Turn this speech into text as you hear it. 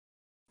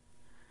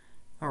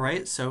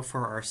Alright, so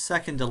for our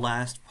second to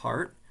last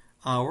part,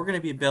 we're going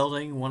to be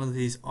building one of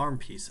these arm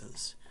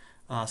pieces.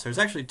 So there's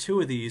actually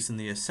two of these in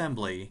the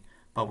assembly,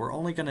 but we're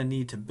only going to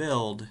need to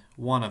build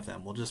one of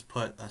them. We'll just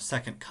put a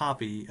second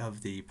copy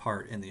of the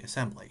part in the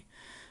assembly.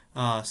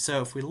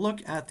 So if we look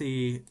at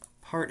the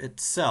part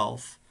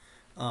itself,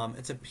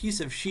 it's a piece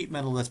of sheet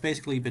metal that's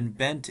basically been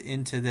bent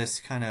into this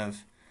kind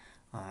of,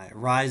 it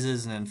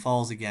rises and then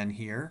falls again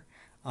here.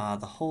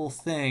 The whole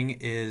thing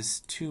is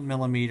 2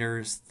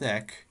 millimeters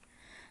thick.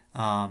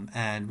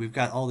 And we've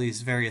got all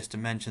these various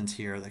dimensions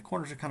here. The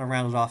corners are kind of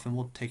rounded off, and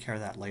we'll take care of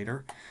that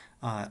later.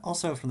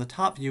 Also, from the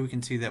top view, we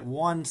can see that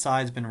one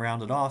side's been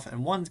rounded off,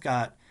 and one's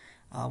got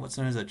what's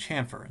known as a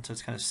chamfer, and so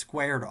it's kind of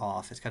squared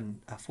off. It's got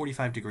a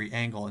 45-degree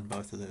angle in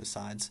both of those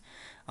sides.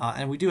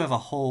 And we do have a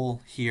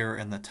hole here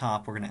in the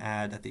top we're going to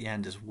add at the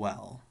end as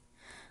well.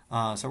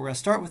 So we're going to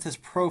start with this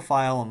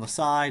profile on the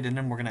side, and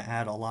then we're going to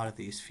add a lot of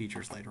these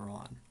features later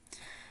on.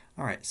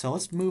 All right, so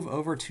let's move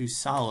over to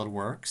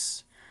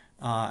SolidWorks.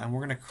 And we're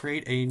going to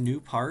create a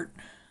new part.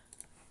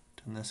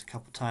 Done this a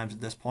couple times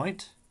at this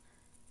point.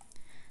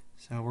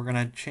 So we're going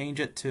to change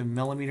it to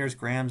millimeters,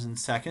 grams, and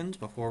seconds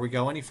before we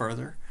go any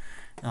further.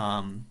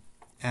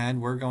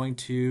 And we're going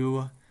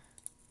to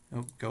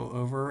go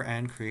over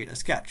and create a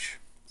sketch.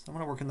 So I'm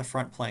going to work in the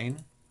front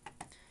plane.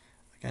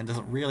 Again, it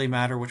doesn't really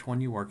matter which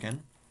one you work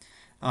in.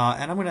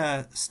 And I'm going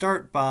to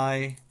start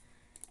by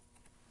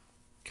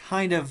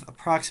kind of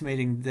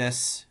approximating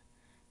this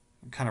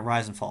kind of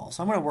rise and fall.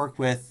 So I'm going to work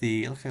with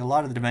it looks like a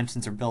lot of the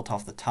dimensions are built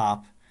off the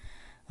top.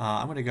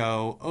 I'm going to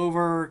go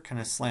over, kind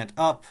of slant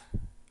up,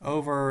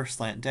 over,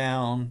 slant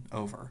down,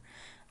 over.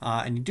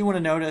 And you do want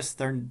to notice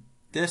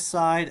this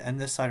side and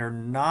this side are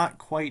not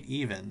quite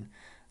even.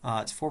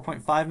 It's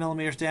 4.5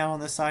 millimeters down on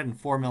this side and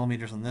 4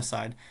 millimeters on this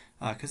side,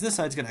 because this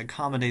side's going to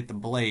accommodate the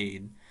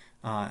blade.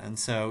 And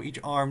so each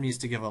arm needs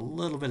to give a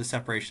little bit of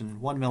separation,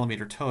 1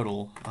 millimeter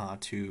total,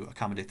 to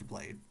accommodate the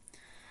blade.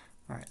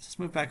 All right, so let's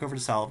move back over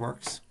to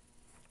SolidWorks.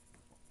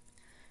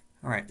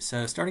 Alright,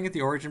 so starting at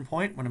the origin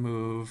point, I'm going to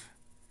move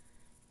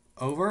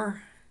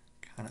over,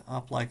 kind of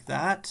up like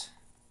that.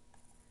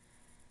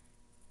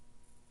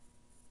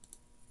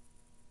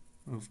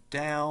 Move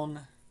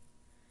down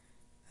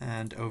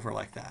and over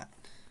like that.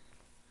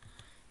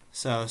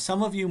 So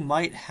some of you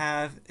might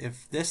have,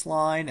 if this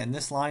line and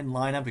this line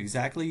line up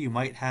exactly, you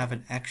might have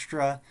an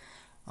extra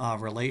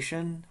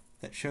relation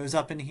that shows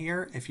up in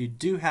here. If you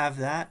do have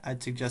that,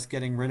 I'd suggest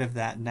getting rid of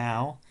that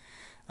now.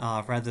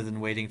 Rather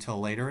than waiting till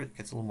later. It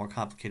gets a little more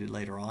complicated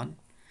later on.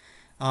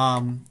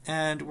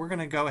 And we're going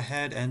to go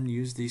ahead and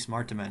use the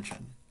smart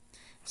dimension.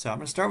 So I'm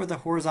going to start with the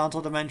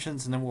horizontal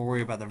dimensions, and then we'll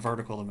worry about the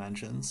vertical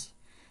dimensions.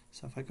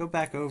 So if I go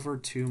back over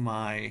to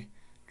my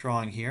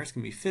drawing here, it's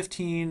going to be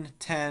 15,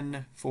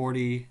 10,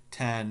 40,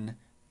 10,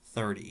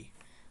 30.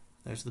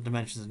 Those are the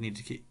dimensions I need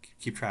to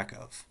keep track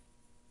of.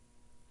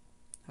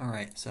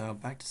 Alright, so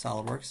back to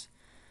SolidWorks.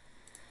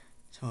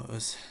 So it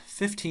was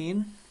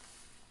 15.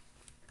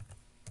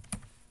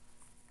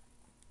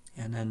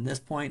 And then this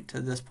point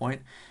to this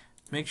point,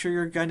 make sure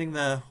you're getting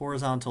the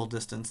horizontal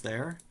distance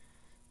there.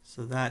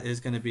 So that is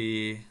going to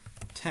be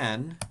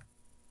 10.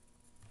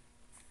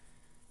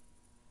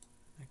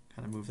 I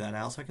kind of move that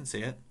out so I can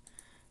see it.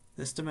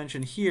 This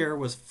dimension here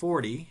was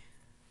 40.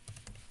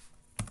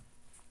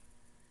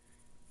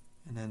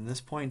 And then this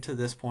point to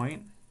this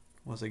point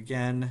was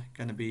again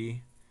going to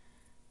be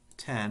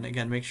 10.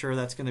 Again, make sure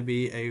that's going to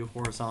be a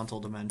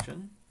horizontal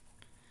dimension.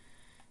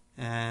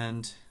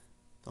 And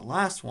the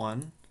last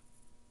one,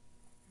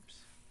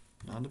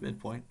 not the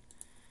midpoint,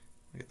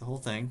 I get the whole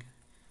thing,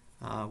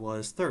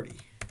 was 30.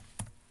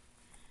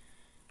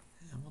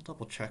 And we'll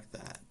double check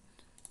that.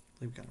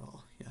 We've got it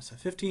all. Yeah, so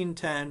 15,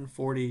 10,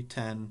 40,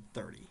 10,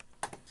 30.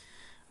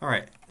 All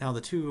right, now the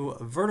two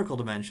vertical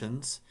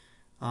dimensions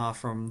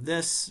from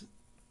this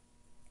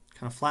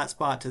kind of flat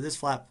spot to this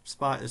flat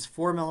spot is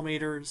 4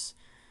 millimeters,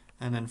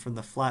 and then from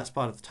the flat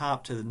spot at the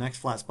top to the next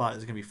flat spot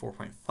is going to be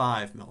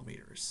 4.5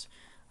 millimeters.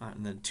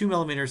 And then 2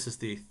 millimeters is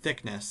the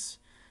thickness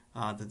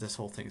that this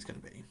whole thing is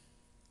going to be.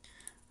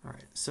 All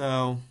right,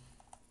 so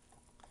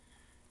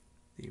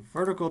the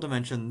vertical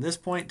dimension, this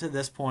point to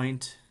this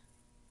point,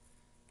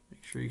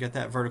 make sure you get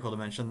that vertical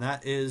dimension,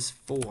 that is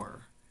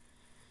 4.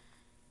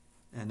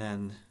 And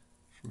then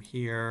from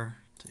here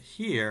to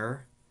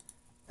here,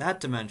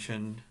 that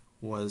dimension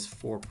was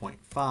 4.5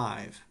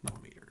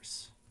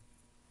 millimeters.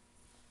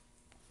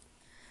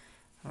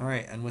 All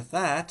right, and with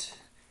that,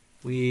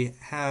 we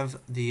have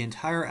the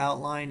entire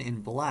outline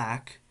in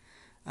black,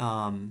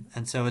 and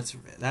so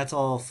that's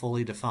all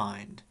fully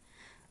defined.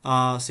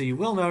 So you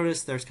will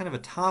notice there's kind of a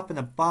top and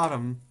a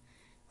bottom,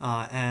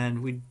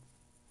 and we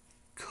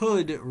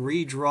could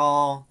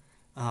redraw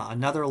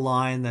another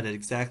line that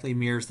exactly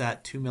mirrors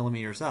that 2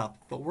 millimeters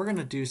up, but we're going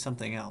to do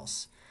something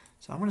else.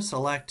 So I'm going to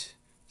select,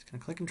 just going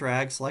to click and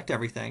drag, select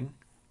everything,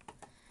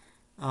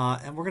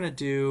 and we're going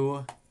to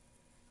do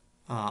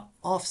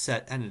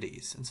offset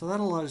entities. And so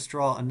that'll let us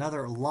draw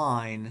another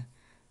line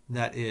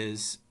that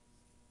is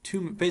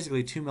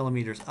basically 2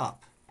 millimeters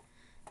up.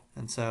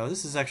 And so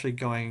this is actually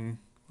going,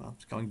 well,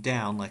 it's going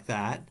down like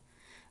that.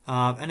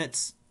 and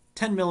it's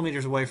 10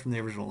 millimeters away from the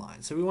original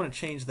line. So we want to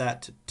change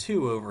that to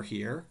 2 over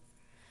here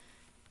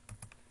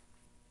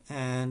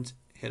and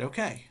hit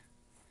OK.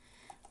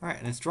 All right,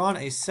 and it's drawn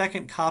a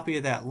second copy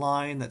of that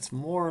line that's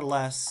more or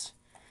less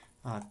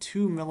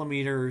 2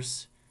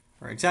 millimeters,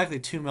 or exactly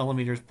 2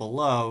 millimeters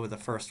below the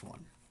first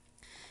one.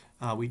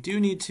 We do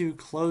need to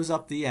close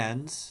up the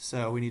ends,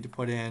 so we need to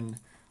put in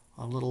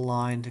a little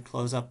line to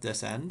close up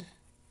this end.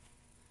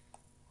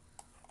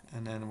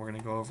 And then we're going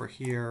to go over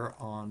here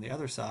on the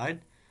other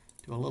side,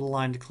 do a little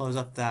line to close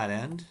up that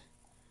end.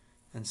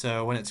 And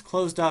so when it's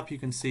closed up, you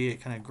can see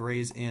it kind of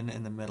grays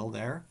in the middle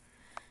there.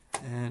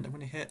 And I'm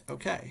going to hit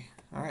OK.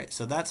 All right,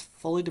 so that's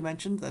fully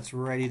dimensioned. That's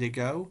ready to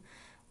go.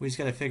 We just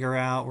got to figure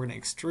out, we're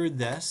going to extrude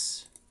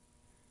this.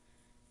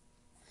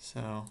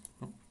 So,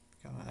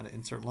 go out of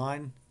insert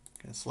line.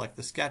 Going to select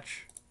the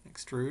sketch,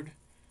 extrude.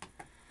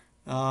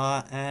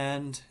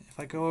 And if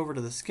I go over to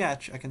the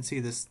sketch, I can see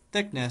this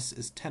thickness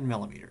is 10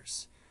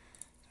 millimeters.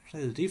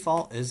 Actually, the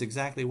default is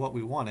exactly what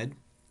we wanted.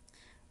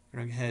 We're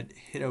going to go ahead,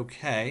 hit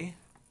OK.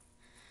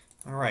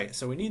 All right,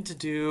 so we need to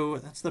do,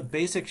 that's the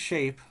basic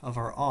shape of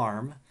our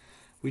arm.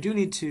 We do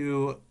need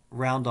to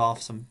round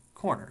off some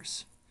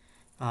corners.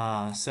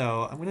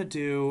 So I'm going to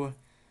do,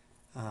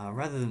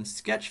 rather than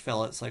sketch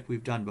fillets like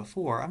we've done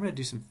before, I'm going to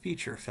do some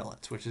feature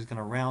fillets, which is going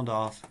to round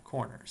off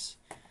corners.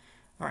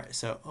 All right,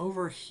 so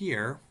over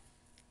here,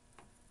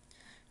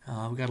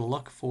 we've got to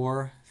look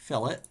for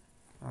fillet.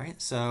 All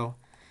right, so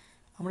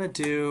I'm going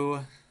to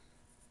do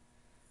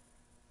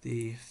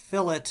the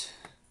fillet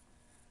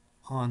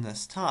on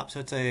this top. So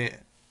it's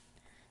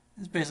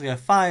basically a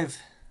 5.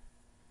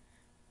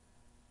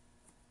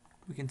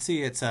 We can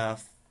see it's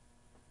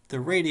the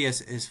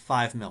radius is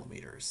 5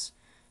 millimeters.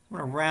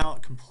 I'm going to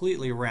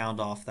completely round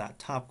off that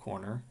top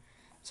corner.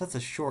 So that's the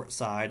short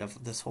side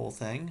of this whole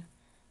thing.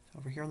 So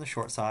over here on the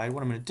short side,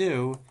 what I'm going to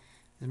do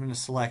is I'm going to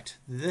select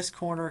this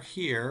corner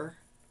here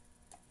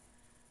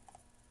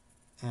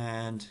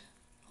and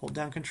hold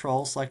down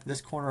Control, select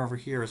this corner over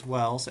here as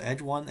well. So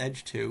edge 1,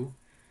 edge 2.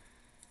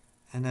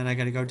 And then I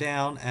got to go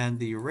down, and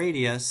the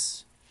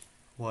radius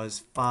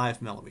was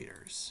 5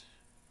 millimeters.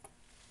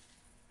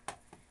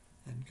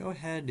 And go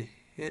ahead,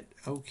 hit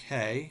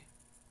OK,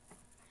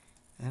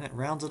 and it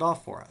rounds it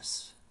off for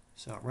us.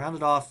 So it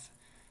rounded off,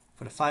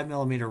 put a 5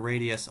 millimeter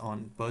radius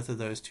on both of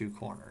those two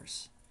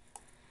corners.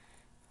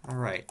 All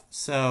right,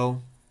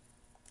 so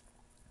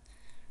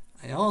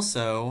I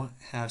also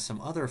have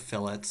some other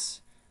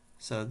fillets.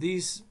 So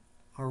these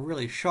are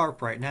really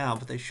sharp right now,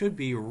 but they should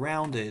be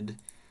rounded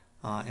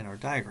in our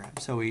diagram.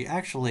 So we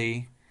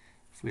actually,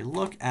 if we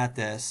look at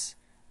this,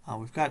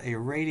 we've got a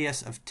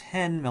radius of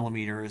 10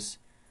 millimeters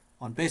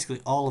on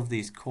basically all of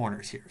these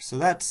corners here. So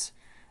that's,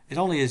 it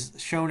only is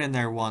shown in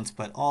there once,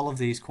 but all of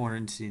these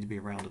corners need to be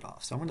rounded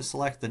off. So I'm going to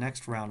select the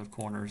next round of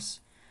corners.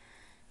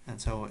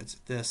 And so it's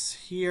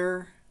this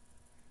here,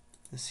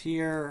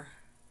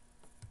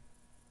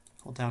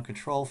 hold down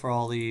Control for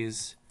all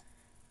these,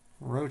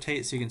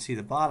 rotate so you can see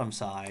the bottom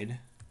side,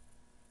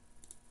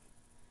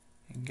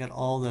 and get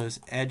all those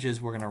edges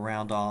we're going to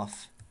round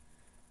off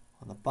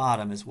on the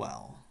bottom as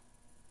well.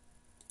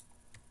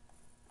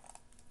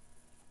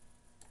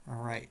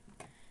 All right,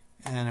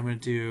 and I'm going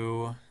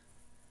to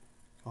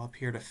go up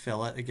here to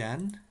fillet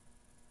again,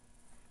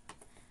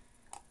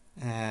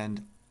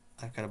 and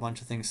I've got a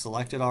bunch of things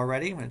selected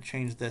already. I'm going to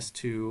change this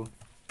to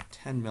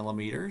 10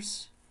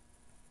 millimeters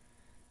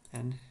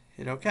and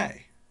hit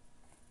OK.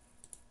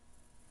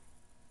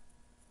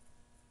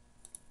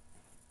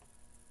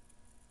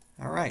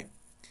 All right,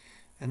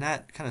 and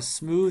that kind of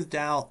smoothed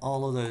out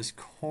all of those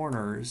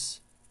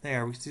corners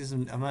there. We can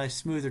see a nice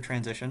smoother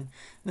transition.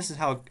 This is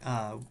how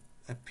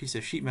a piece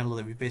of sheet metal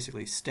that we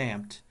basically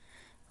stamped,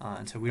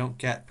 and so we don't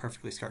get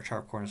perfectly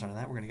sharp corners out of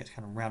that. We're going to get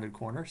kind of rounded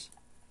corners.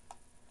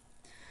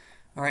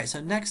 All right, so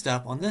next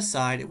up on this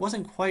side, it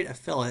wasn't quite a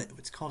fillet.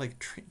 It's called a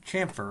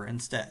chamfer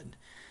instead.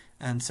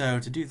 And so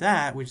to do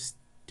that, we just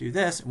do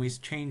this, and we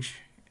change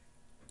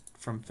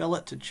from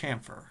fillet to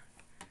chamfer.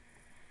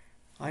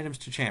 Items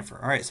to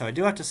chamfer. All right, so I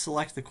do have to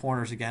select the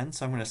corners again.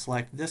 So I'm going to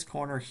select this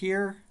corner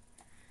here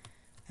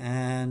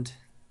and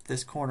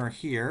this corner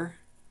here.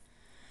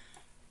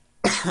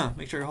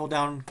 Make sure you hold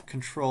down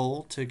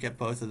Control to get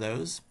both of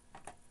those.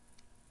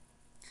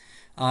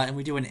 And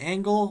we do an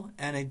angle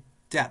and a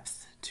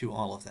depth to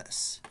all of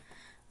this.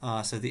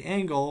 So the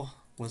angle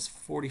was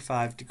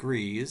 45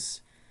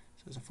 degrees.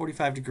 So there's a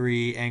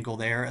 45-degree angle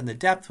there, and the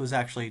depth was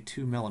actually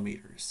 2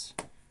 millimeters.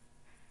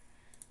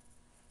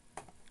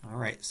 All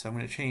right, so I'm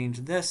going to change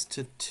this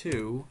to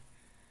 2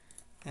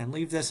 and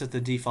leave this at the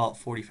default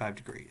 45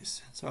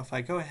 degrees. So if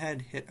I go ahead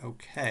and hit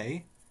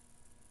OK,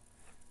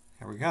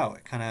 there we go.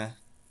 It kind of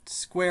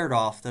squared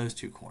off those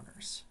two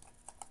corners.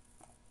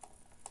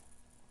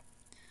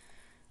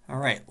 All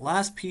right,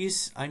 last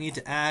piece, I need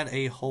to add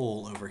a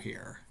hole over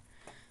here.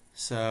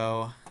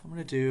 So I'm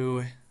going to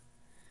do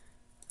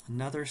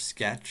another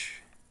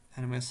sketch,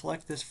 and I'm going to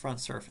select this front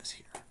surface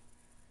here. I'm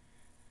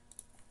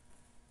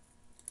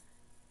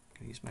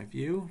going to use my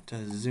view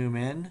to zoom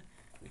in,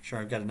 make sure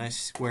I've got a nice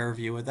square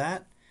view of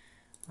that.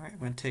 All right, I'm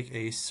going to take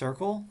a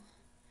circle.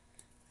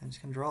 I'm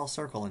just going to draw a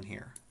circle in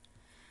here.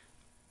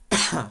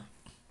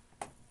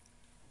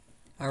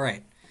 All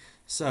right,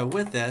 so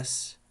with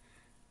this,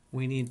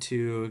 we need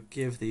to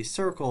give the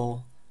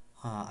circle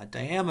a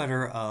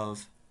diameter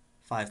of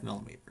 5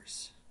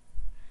 millimeters.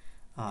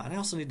 And I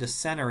also need to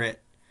center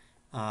it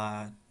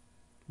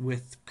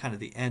with kind of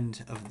the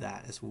end of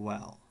that as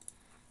well.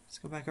 Let's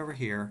go back over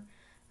here.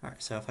 All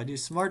right, so if I do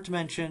Smart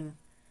Dimension,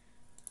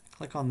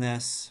 click on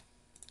this,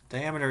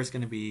 diameter is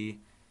going to be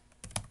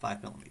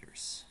 5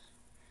 millimeters.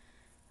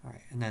 All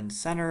right, and then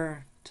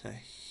center to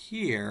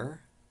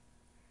here,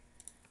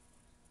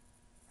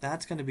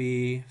 that's going to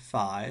be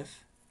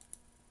 5.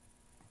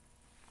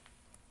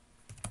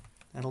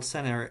 That'll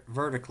center it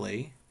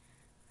vertically.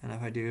 And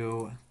if I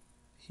do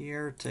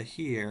here to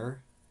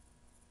here,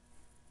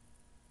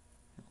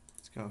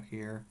 let's go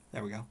here,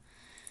 there we go.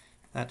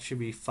 That should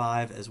be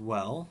 5 as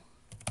well.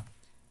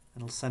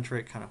 It'll center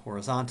it kind of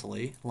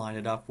horizontally, line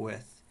it up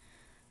with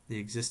the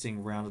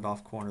existing rounded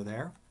off corner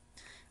there.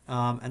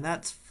 And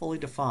that's fully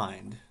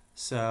defined.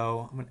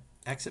 So I'm going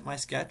to exit my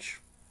sketch.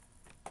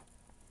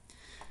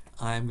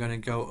 I'm going to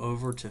go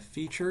over to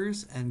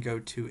Features and go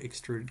to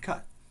Extruded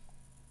Cut.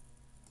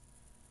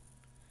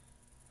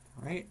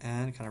 All right,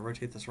 and kind of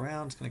rotate this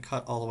around. It's going to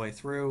cut all the way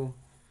through.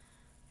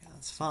 Yeah,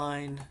 that's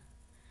fine.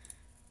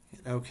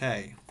 Hit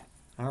OK.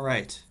 All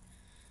right.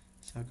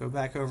 So go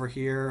back over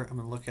here. I'm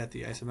going to look at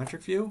the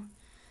isometric view.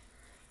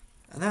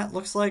 And that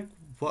looks like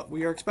what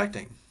we are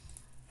expecting.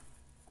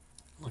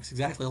 It looks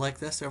exactly like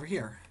this over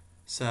here.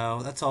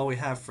 So that's all we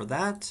have for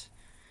that.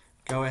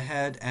 Go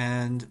ahead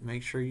and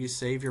make sure you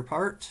save your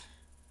part.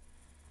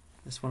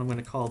 This one I'm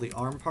going to call the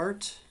arm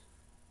part.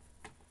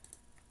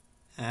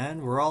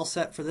 And we're all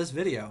set for this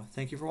video.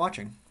 Thank you for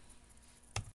watching.